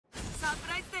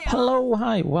Hello,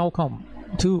 hi, welcome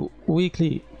to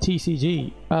weekly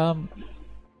TCG.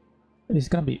 This is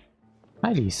gonna be,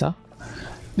 hi Lisa.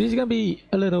 This is gonna be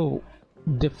a little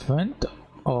different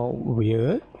or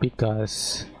weird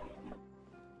because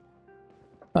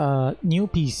new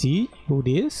PC who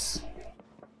this,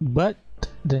 but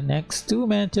the next two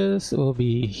matches will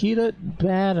be heated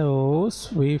battles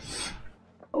with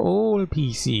old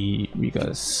PC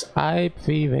because I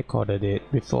pre-recorded it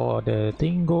before the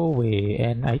thing go away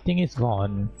and I think it's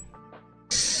gone.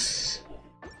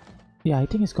 Yeah, I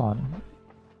think it's gone.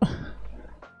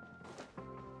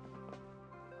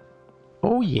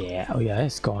 Oh yeah,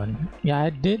 it's gone. Yeah, I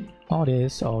did all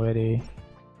this already.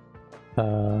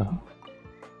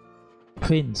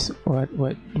 Prince,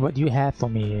 what you have for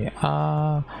me?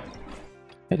 I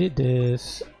did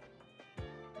this.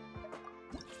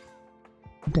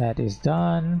 That is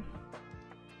done.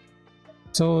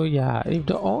 So yeah, if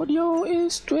the audio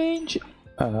is strange,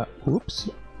 oops,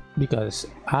 because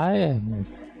I am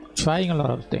trying a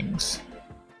lot of things.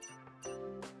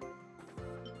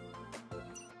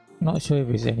 Not sure if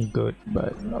it's any good,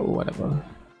 but whatever.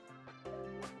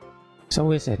 It's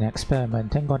always an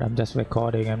experiment. Thank God I'm just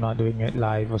recording, I'm not doing it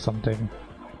live or something.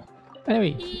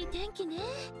 Anyway.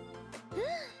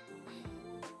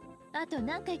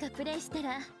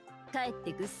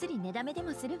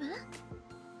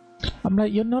 I'm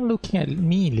like, you're not looking at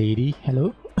me, lady.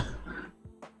 Hello?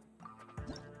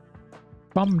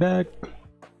 Come back.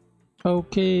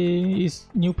 Okay, it's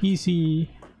new PC.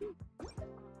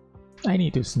 I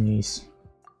need to sneeze.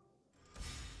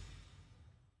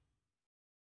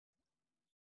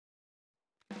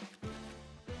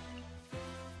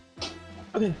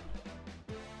 Okay.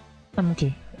 I'm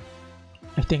okay.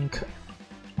 I think.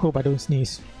 Hope I don't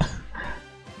sneeze.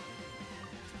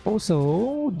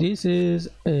 Also, this is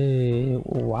a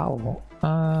wow.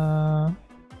 How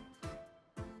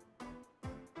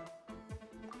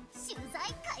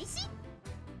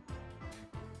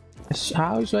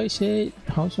should I say it?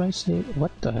 How should I say it? What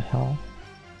the hell?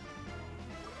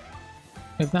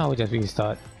 If not, I'll just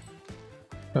restart.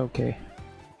 Okay.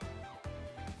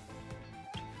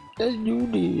 Let's do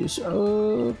this.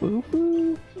 Boop,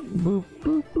 boop, boop,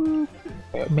 boop,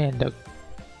 boop. Man,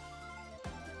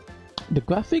 the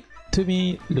graphic to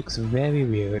me looks very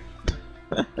weird.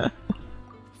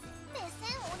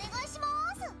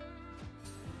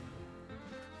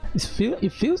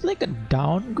 It feels like a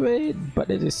downgrade,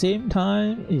 but at the same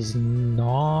time is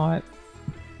not.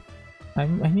 I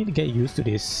need to get used to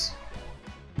this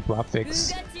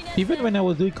graphics. Even when I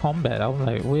was doing combat, I was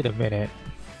like, wait a minute.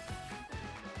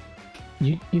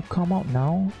 You come out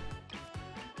now?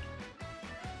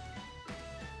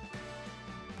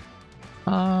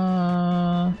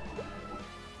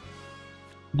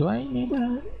 Do I need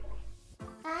that?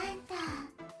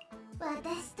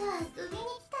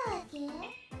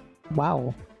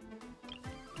 Wow.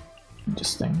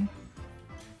 Interesting.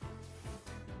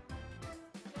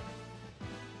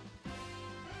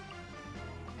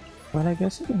 Well, I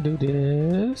guess I can do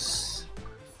this.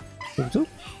 And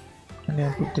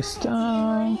then put this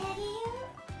down.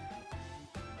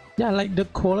 Yeah, like the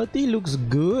quality looks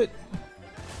good,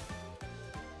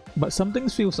 but something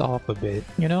feels off a bit.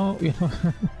 You know.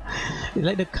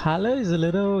 Like the color is a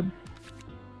little,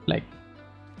 like,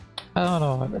 I don't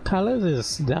know. The colors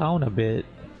is down a bit,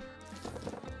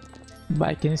 but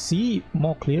I can see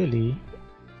more clearly,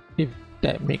 if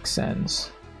that makes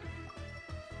sense.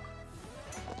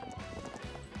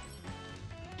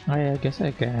 I guess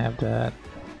I can have that.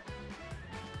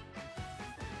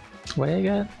 What I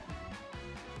got?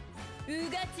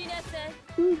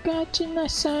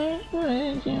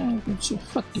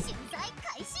 Fuck you.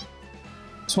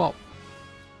 Swap.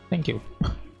 Thank you.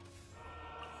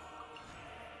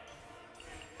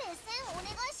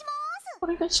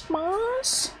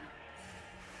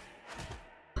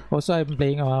 Also, I'm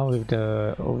playing around with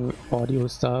the audio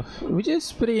stuff, which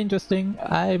is pretty interesting.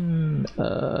 I'm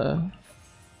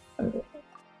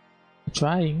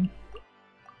trying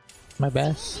my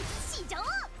best.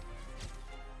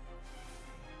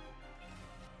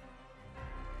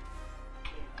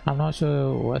 I'm not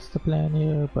sure what's the plan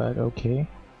here, but okay.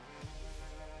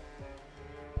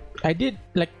 I did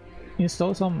like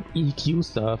install some EQ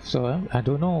stuff, so I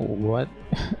don't know what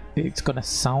it's gonna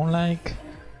sound like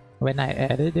when I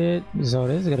edit it, so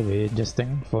this is gonna be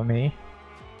interesting for me.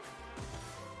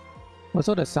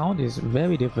 Also, the sound is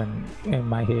very different in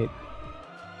my head.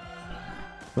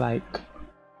 Like,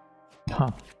 huh.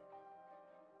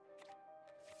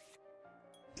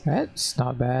 That's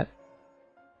not bad,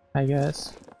 I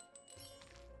guess.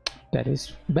 That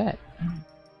is bad.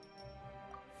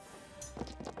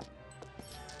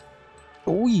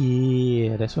 Oh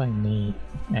yeah, that's what I need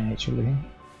actually.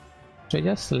 Should I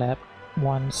just slap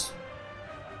once?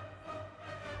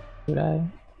 Should I?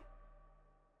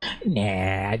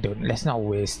 Nah, I don't. Let's not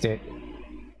waste it.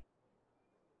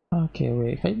 Okay,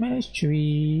 wait. If I manage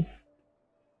 3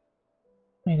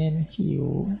 and then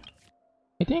heal,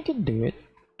 I think I can do it.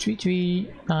 3,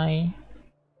 3, 9.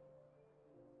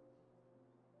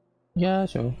 Yeah,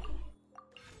 sure.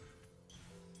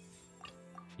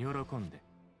 喜んで。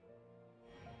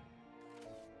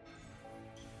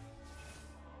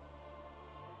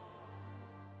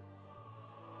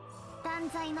断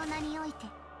罪の名において。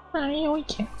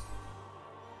Okay.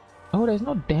 Oh, there's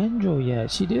no Danjo yet.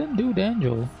 She didn't do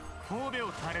Danjo. 神戸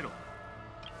を垂れろ。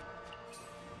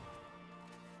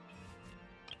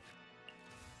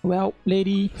Well,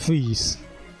 lady, freeze.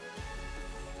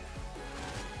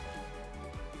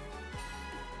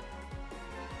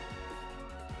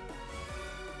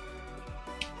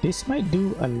 This might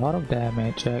do a lot of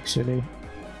damage actually.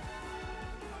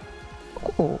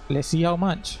 Oh, let's see how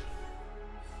much.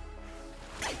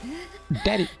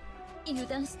 Daddy.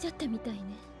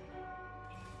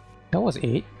 That was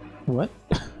 8? What?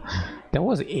 That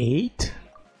was 8?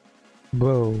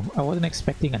 Bro, I wasn't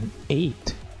expecting an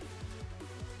 8.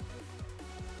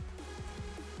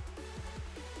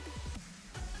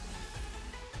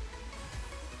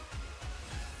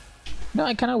 No,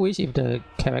 I kinda wish if the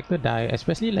character die,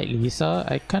 especially like Lisa,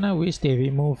 I kinda wish they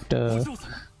removed the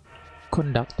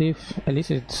conductive. At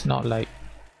least it's not like...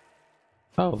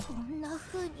 Oh.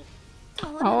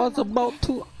 I was about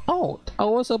to out. I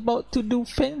was about to do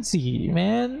fancy,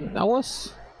 man. I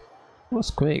was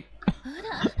quick.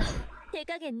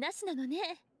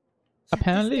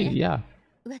 Apparently, yeah.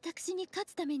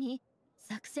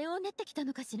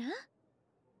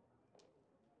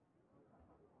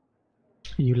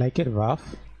 You like it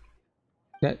rough?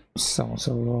 That sounds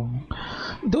so wrong.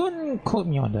 Don't quote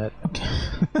me on that. Okay.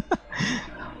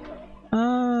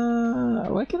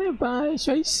 What can I buy?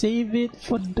 Should I save it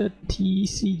for the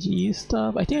TCG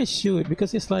stuff? I think I should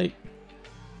because it's like...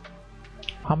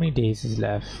 How many days is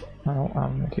left?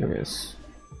 I'm curious.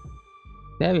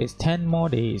 There is 10 more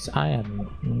days. I am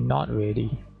not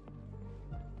ready.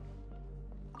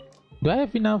 Do I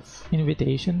have enough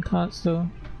invitation cards though?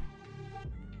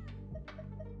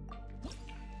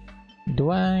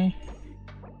 Do I?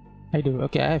 I do.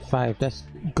 Okay, I have 5. That's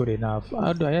good enough.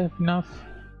 Do I have enough?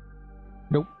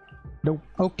 Nope. Nope.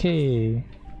 Okay.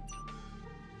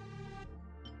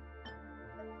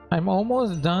 I'm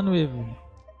almost done with...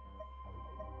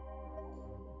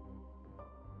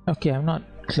 Okay, I'm not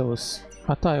close.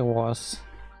 I thought I was.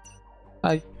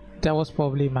 That was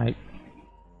probably my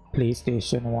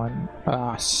PlayStation one.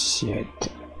 Ah, shit.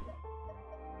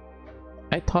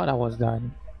 I thought I was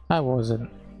done. I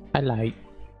wasn't. I lied.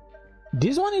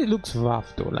 This one, it looks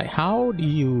rough though. Like, how do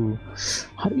you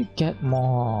get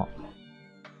more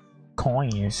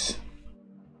coins?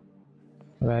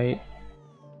 Right?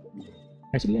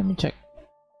 Actually, let me check.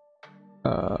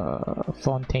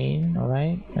 Fontaine,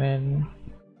 alright, and then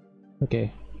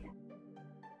okay.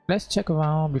 Let's check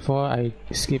around before I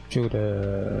skip through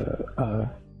the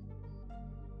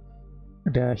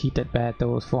heated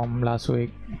battles from last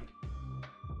week.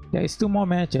 There is 2 more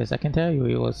matches. I can tell you,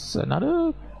 it was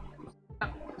another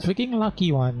freaking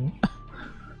lucky one.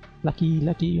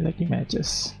 lucky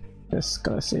matches. Just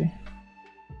gotta say.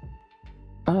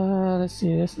 Let's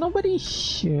see. There's nobody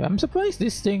here. I'm surprised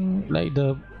this thing, like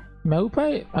the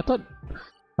Melpite.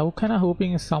 I was kind of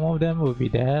hoping some of them would be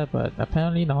there, but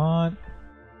apparently not.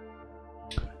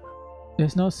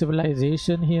 There's no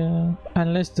civilization here,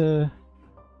 unless the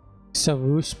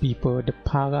Sarush people, the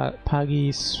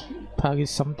Pagis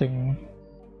something,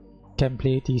 can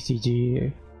play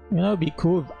TCG. You know, it'd be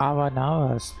cool if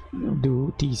Aranaras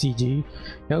do TCG.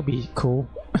 That would be cool.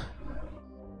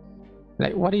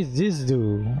 Like, what does this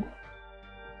do?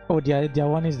 Oh, the other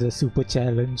one is the super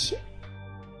challenge.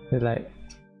 They're like,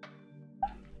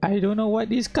 I don't know what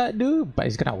this card do, but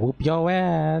it's gonna whoop your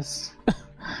ass.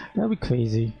 That'd be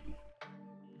crazy.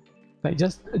 Like,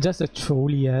 just a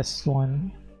trolly ass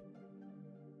one.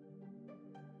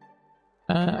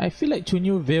 I feel like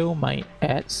Chunyu Veil might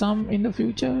add some in the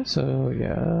future, so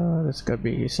yeah, that's gonna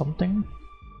be something.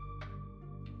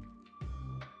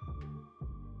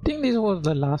 I think this was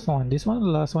the last one. This one was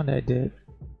the last one that I did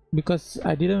because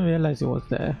I didn't realize it was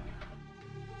there.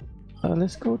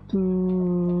 Let's go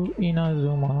to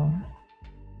Inazuma.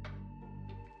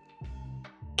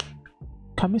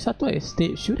 Kamisato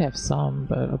Estate should have some,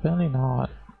 but apparently not.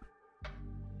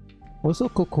 Also,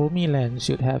 Kokomi Land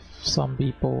should have some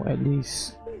people at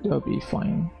least. That'll be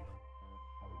fine.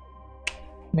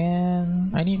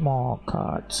 Man, I need more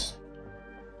cards.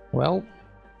 Well,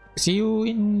 see you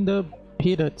in the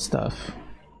heated stuff.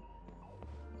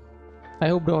 I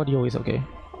hope the audio is okay.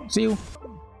 See you.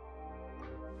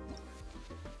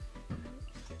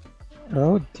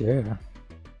 Oh dear.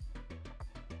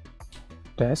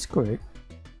 That's quick.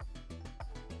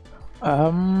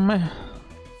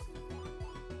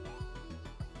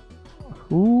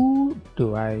 Who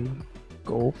do I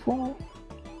go for?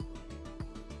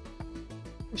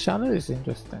 Charlotte is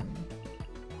interesting,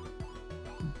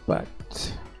 but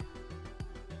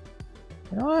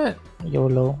you know what?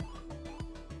 YOLO.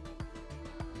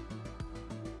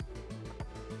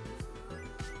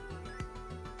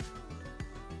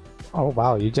 Oh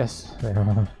wow, you just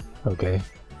okay.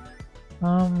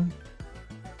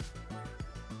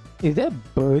 Is there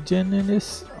Virgin in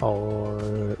this,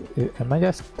 or am I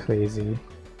just crazy?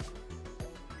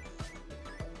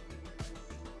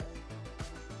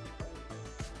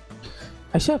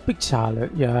 I should have picked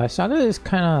Charlotte. Yeah, Charlotte is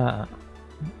kind of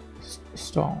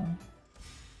strong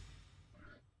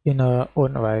in her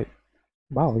own right.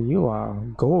 Wow, you are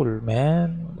gold,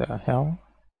 man. The hell.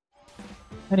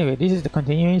 Anyway, this is the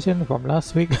continuation from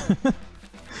last week.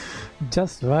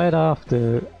 Just right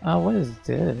after. What is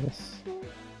this?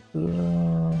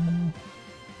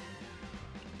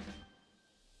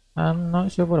 I'm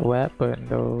not sure about a weapon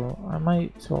though. I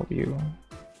might swap you.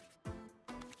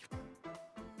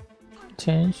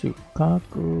 Change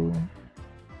Yukaku.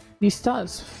 He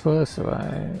starts first,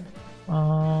 right?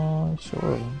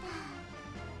 Sure.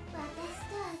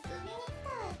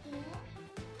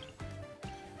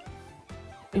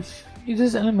 If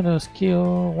uses elemental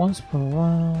skill once per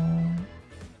round,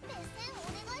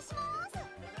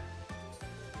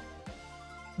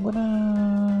 I'm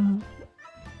gonna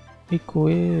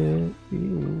equip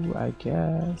you, I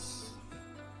guess.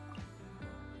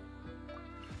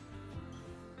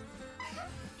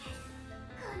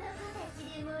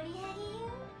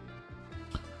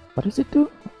 What does it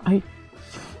do? I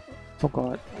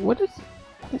forgot. What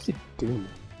does it do?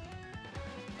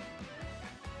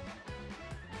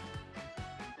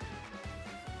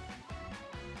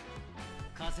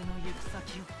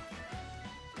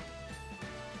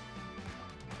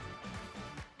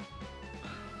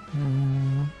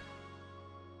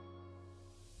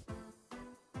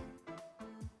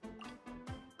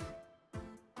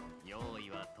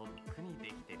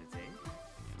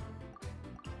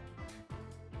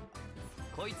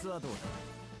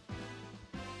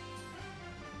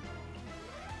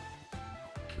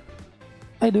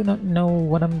 I do not know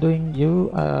what I'm doing.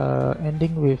 You are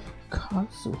ending with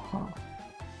Kazuha.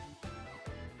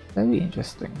 Very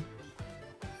interesting.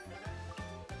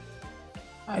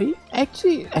 I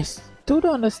still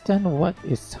don't understand what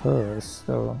is hers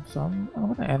though, so I'm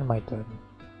gonna end my turn.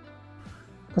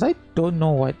 Because I don't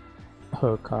know what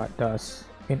her card does,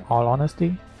 in all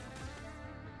honesty.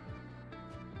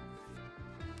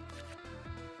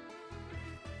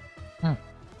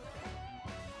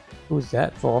 Who's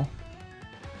that for?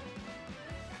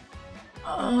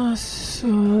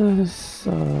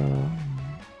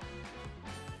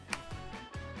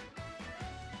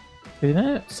 Isn't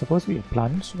it supposed to be a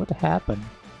plunge? What happened?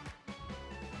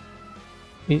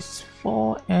 It's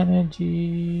 4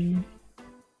 energy.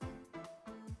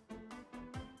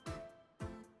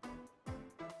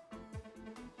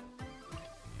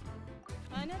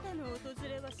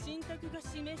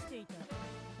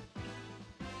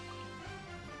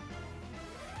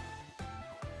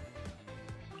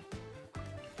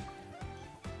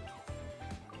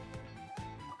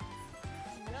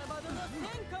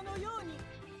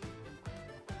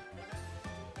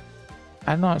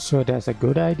 I'm not sure that's a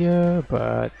good idea,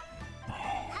 but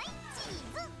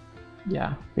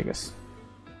yeah, because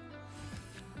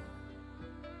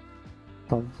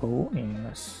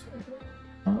Pavonis.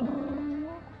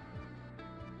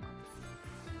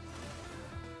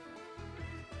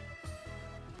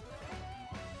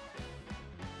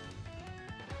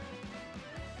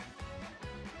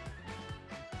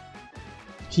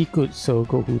 He could so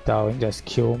go Hu Tao and just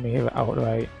kill me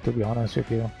outright, to be honest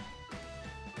with you.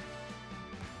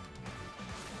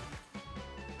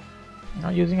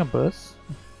 Not using a burst?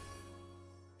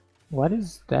 What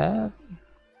is that?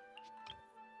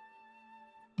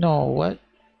 No, what?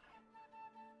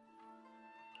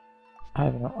 I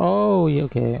don't know. Oh, yeah,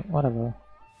 okay, whatever.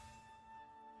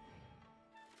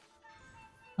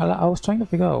 I was trying to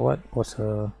figure out what was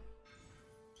her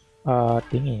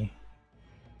thingy.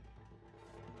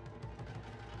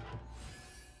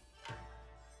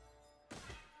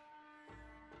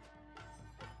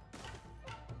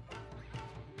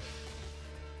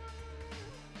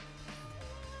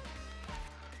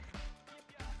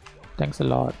 Thanks a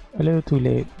lot. A little too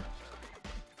late.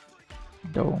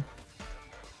 though.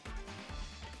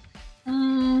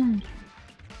 Mm.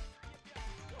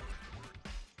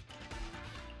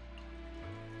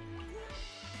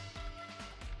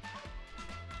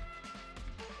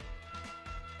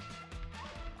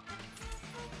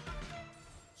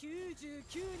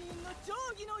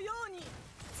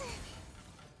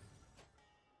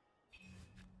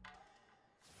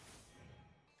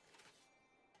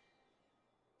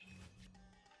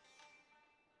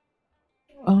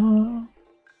 Uh,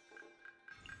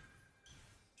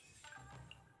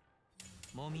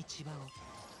 もみちばを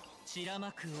散ら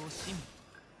まく惜し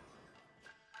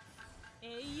み永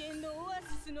遠のオアシ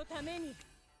スのために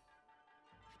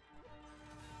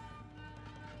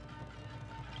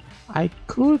I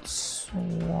could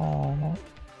swap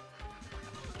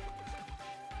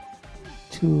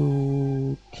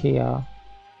to Kia.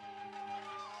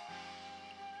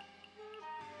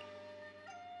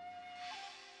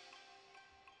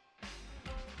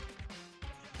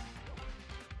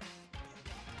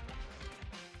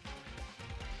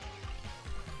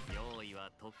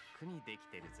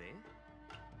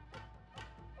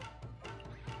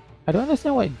 I don't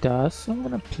understand what it does, so I'm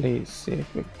gonna play it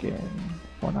safe again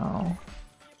for now.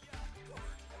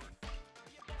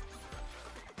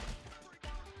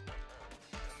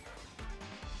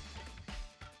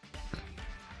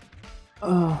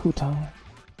 Huta.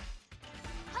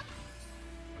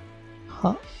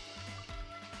 Huh?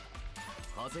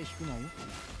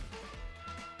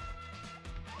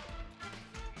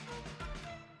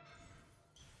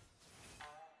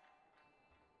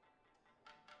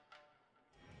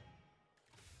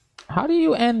 How do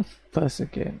you end first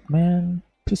again? Man,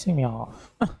 pissing me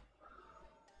off.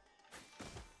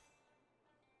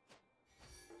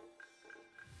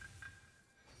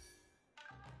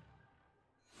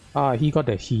 Ah, he got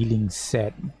the healing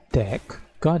set deck.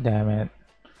 God damn it.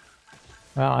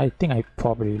 Well, I think I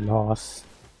probably lost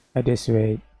at this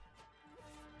rate.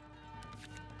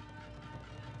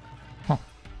 Huh.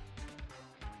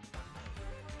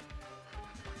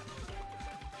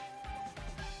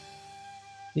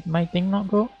 Did my thing not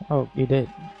go? Oh, it did.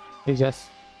 It just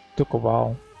took a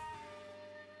while.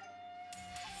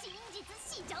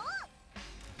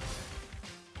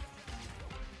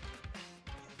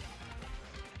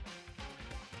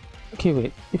 Okay,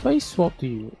 wait. If I swap to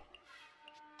you...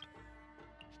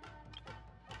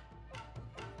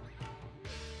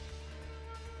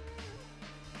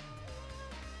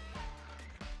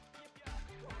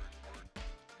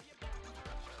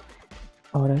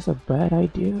 Oh, that's a bad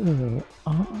idea.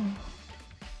 Uh-uh.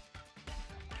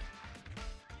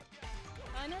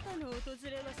 あなたの訪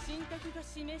れは神格が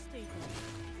示していた。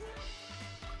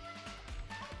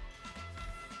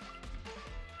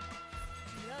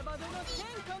ミラバドの天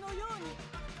下のように。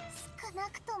少な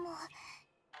くとも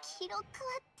記録は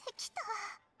できた。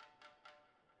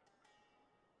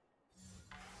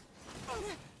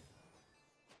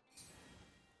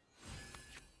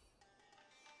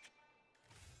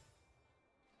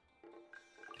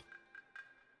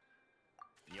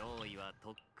用意は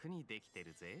とっくにできて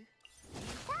るぜ。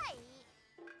はい。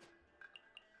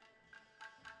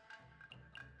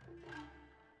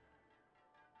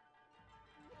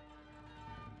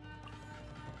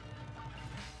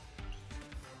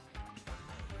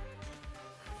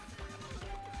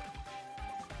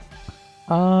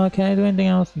Can I do anything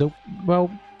else?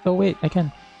 Well, oh wait, I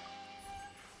can.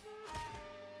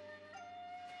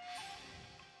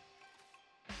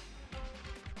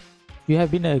 You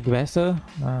have been an aggressor?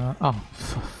 Oh,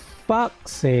 for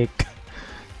fuck's sake.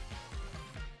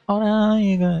 Oh no,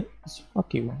 you gonna...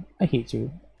 Fuck you. I hate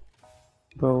you.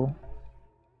 Bro.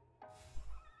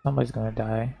 Somebody's gonna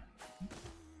die.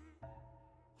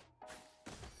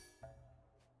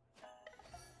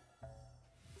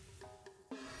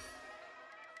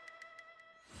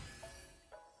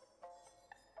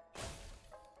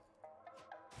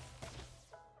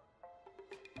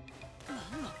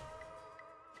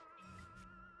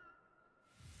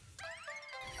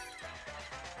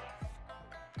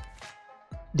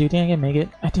 Do you think I can make it?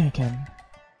 I think I can.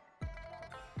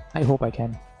 I hope I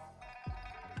can.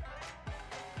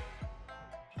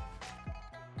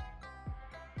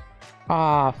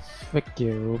 Ah, frick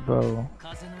you, bro.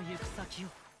 風の行く先を。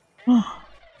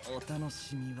お楽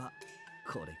しみは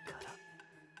これか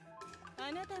ら。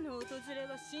あなたの訪れ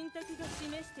は神格が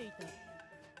示していた。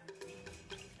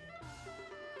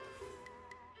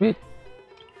Wait.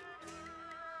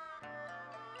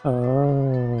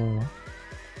 Oh.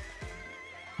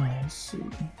 I see.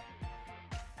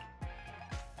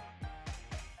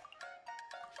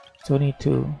 It's only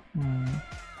two. Hmm.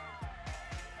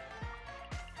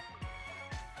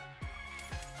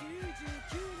 99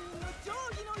人の上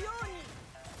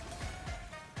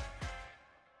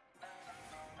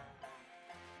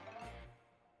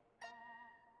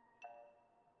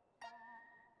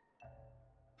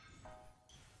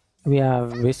We are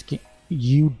risking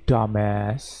you,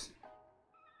 dumbass.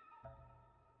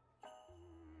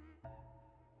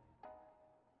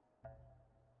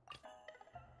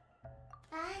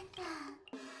 あんた、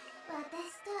私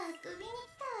と遊びに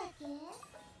来たわけ？よ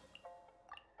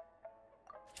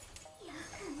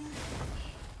くも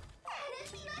歩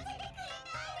き乗せてくれ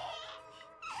たね。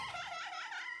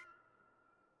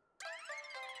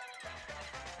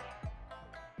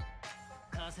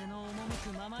風の赴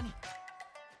くままに。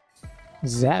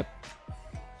 Zap.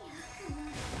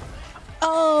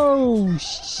 Oh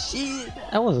shit!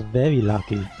 I was very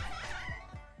lucky.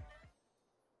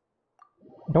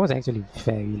 That was actually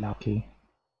very lucky.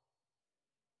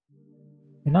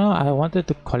 You know, I wanted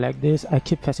to collect this. I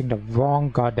keep pressing the wrong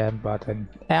goddamn button.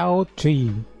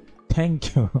 L3.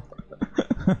 Thank you.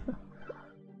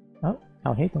 Oh,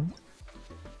 I'll hit him.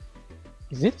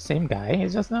 Is it the same guy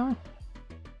as just now?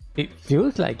 It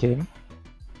feels like him.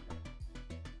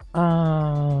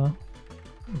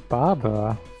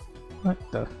 Barbara. What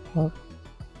the fuck?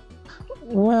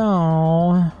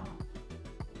 Well...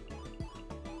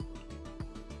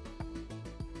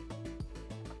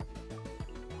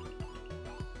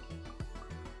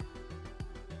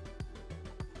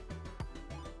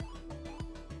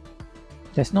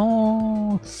 There's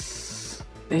no...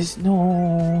 This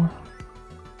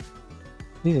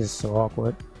is so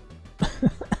awkward.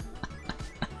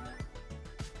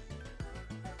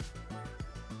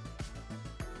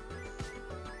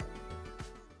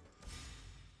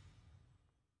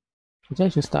 I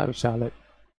should start with Charlotte.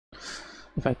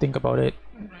 If I think about it.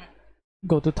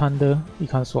 Go to Thunder, you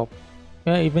can't swap.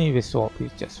 Yeah, even if you swap,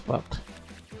 it's just fucked.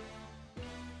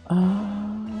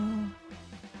 I'm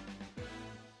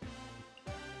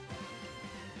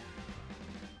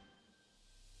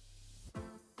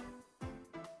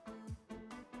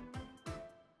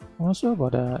not sure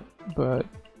about that, but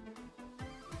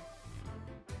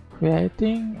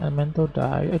creating a mental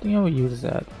die, I think I will use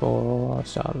that for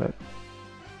Charlotte.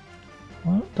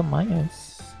 What the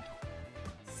minus?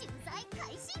 取材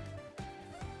開始。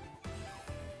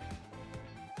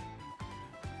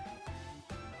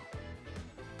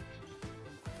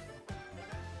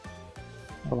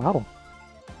 Wow.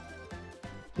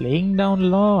 Laying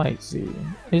down law, I see.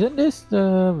 Isn't this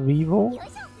the Vivo? よい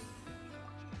しょ。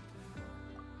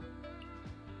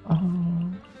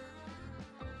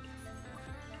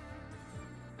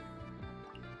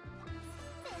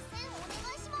 目線お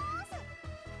願いします。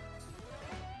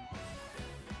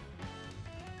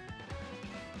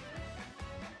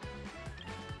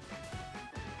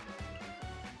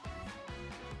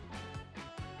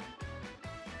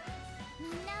 みん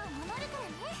なを守るから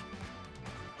ね。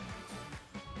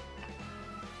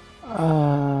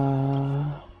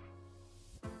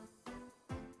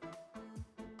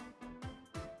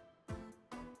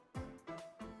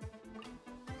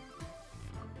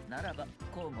 ならば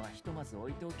公務はひとまず置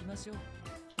いておきましょう。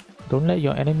 Don't let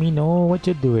your enemy know what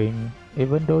you're doing,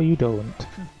 even though you don't.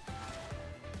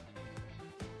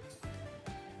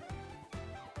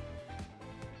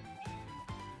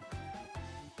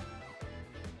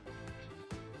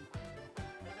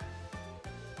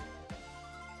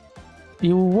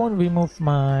 You won't remove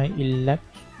my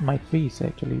my freeze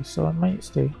actually, so I might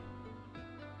stay.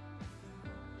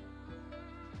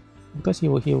 Because he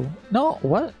will heal. No,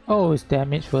 what? Oh, it's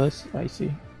damage first. I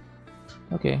see.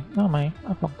 Okay, never mind.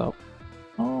 I fucked up.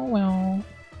 Oh well.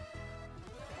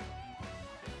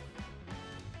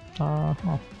 Huh.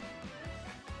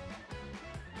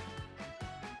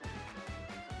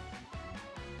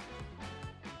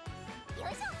 よ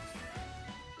いしょ。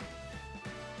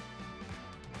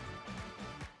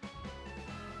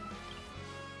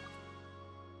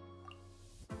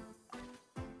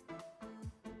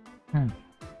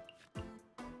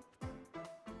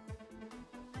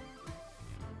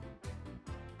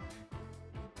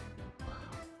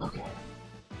 Okay.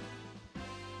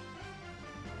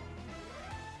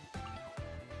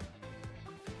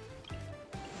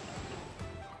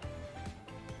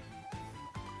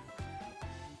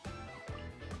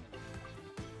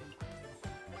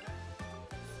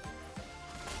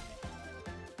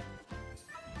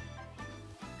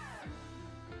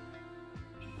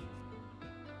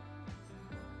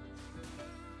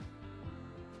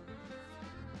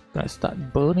 Gonna start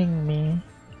burning me.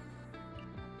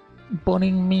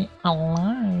 Burning me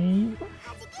alive.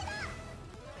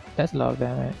 That's a lot of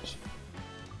damage.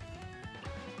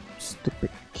 Stupid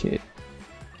kid.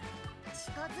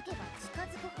 近づけば近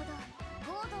づくほど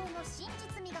合同の真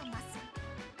実味が増す。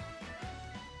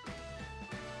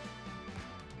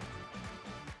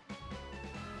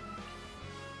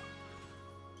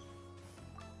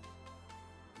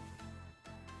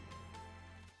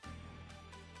 Huh.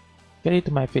 Get it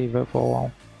to my favor for a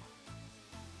while.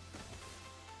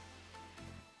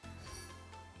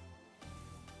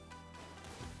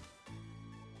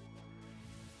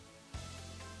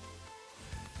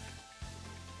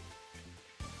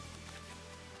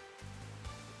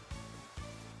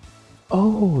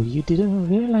 Oh, you didn't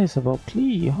realize about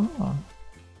Klee, huh?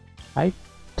 I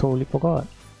totally forgot.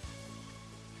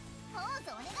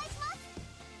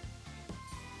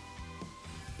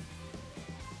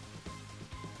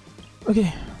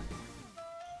 Okay.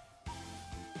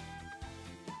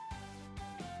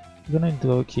 I'm gonna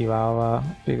do Kiwawa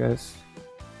because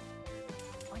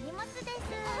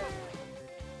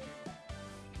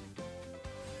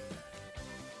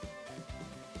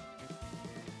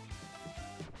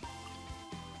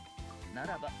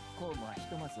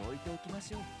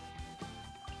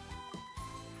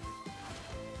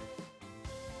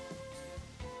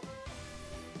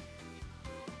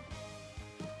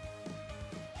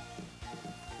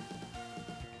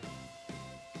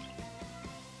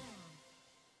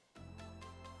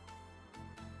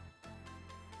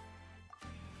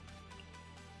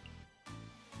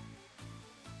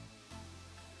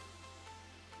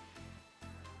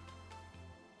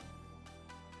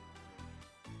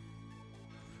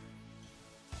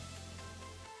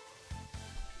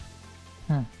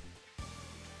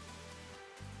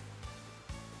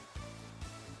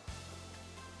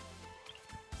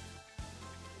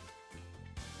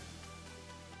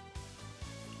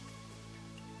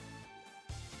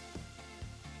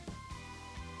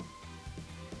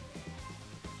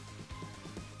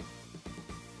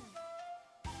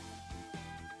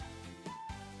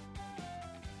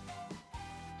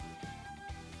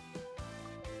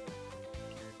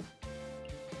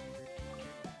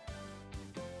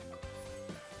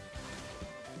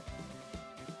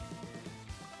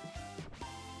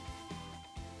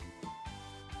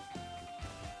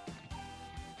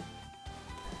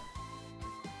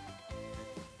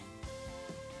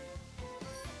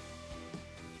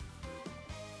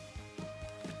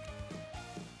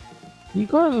you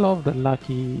gotta love the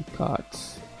lucky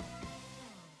cards.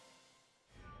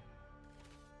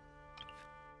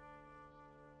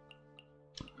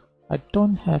 I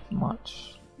don't have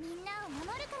much.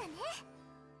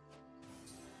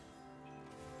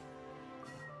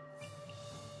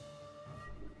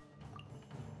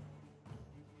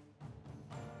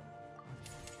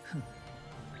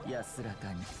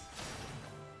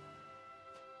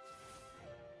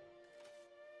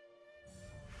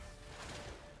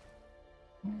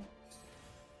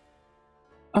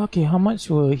 Okay, how much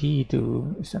will he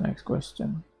do is the next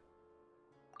question.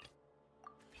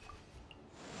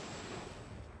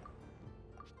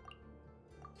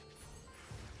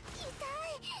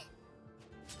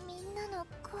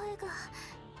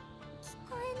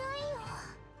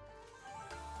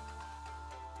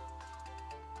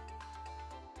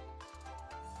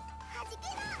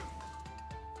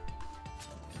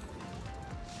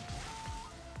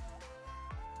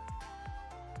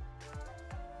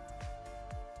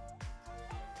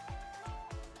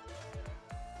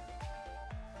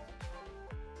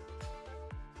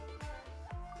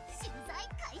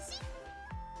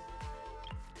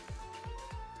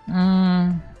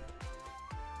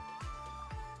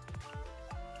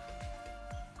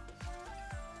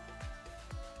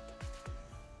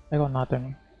 I got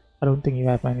nothing. I don't think you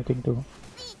have anything to.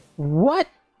 What?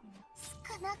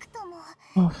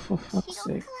 Oh, for fuck's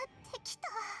sake.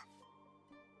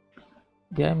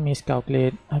 Did I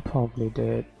miscalculate? I probably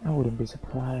did. I wouldn't be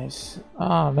surprised.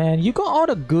 Ah, man, you got all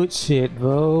the good shit,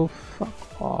 bro.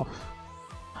 Fuck off.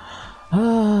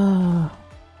 Ah.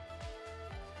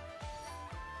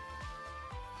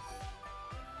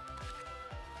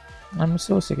 I'm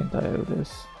so sick and tired of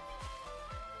this.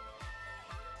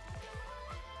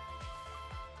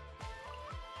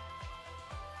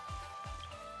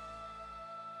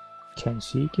 Can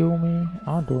she kill me?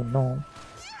 I don't know.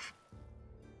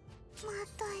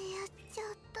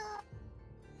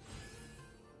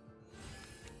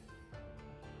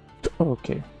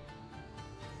 Okay.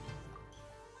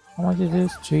 How much is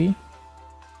this? 3?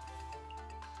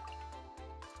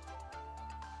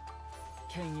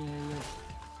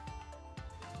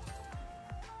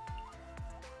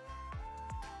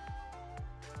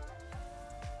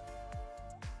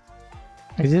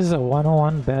 Is this a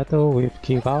 1-on-1 battle with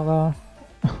Kivaga?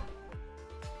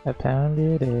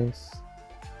 Apparently it is.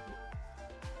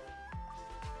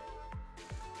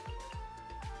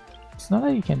 It's not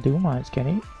like you can do much, can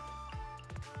it?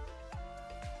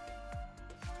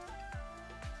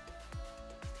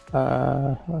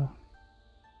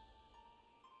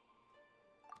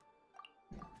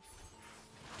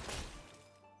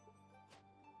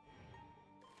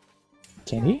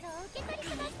 Can he?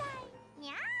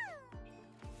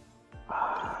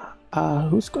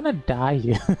 Who's gonna die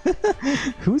here?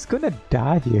 Who's gonna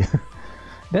die here?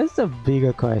 That's the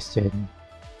bigger question.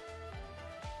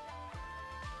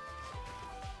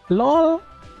 LOL!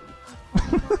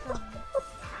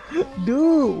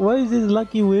 Dude, what is this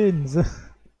lucky wins?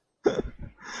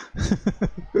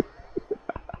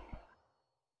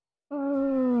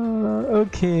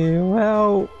 Okay,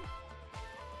 well,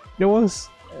 there was.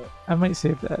 I might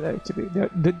save that actually.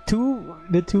 The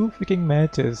two freaking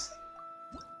matches.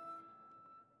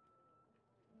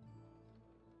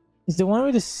 Is the one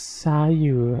with the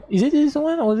Sayu? Is it this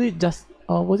one, or was it just?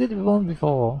 Was it the one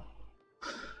before?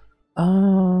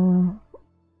 I'll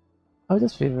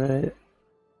just favorite it.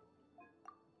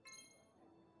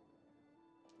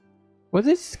 Was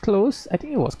this close? I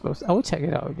think it was close. I will check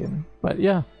it out again. But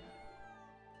yeah,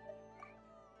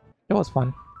 it was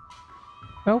fun.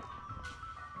 Well,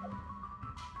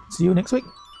 see you next week.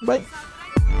 Bye.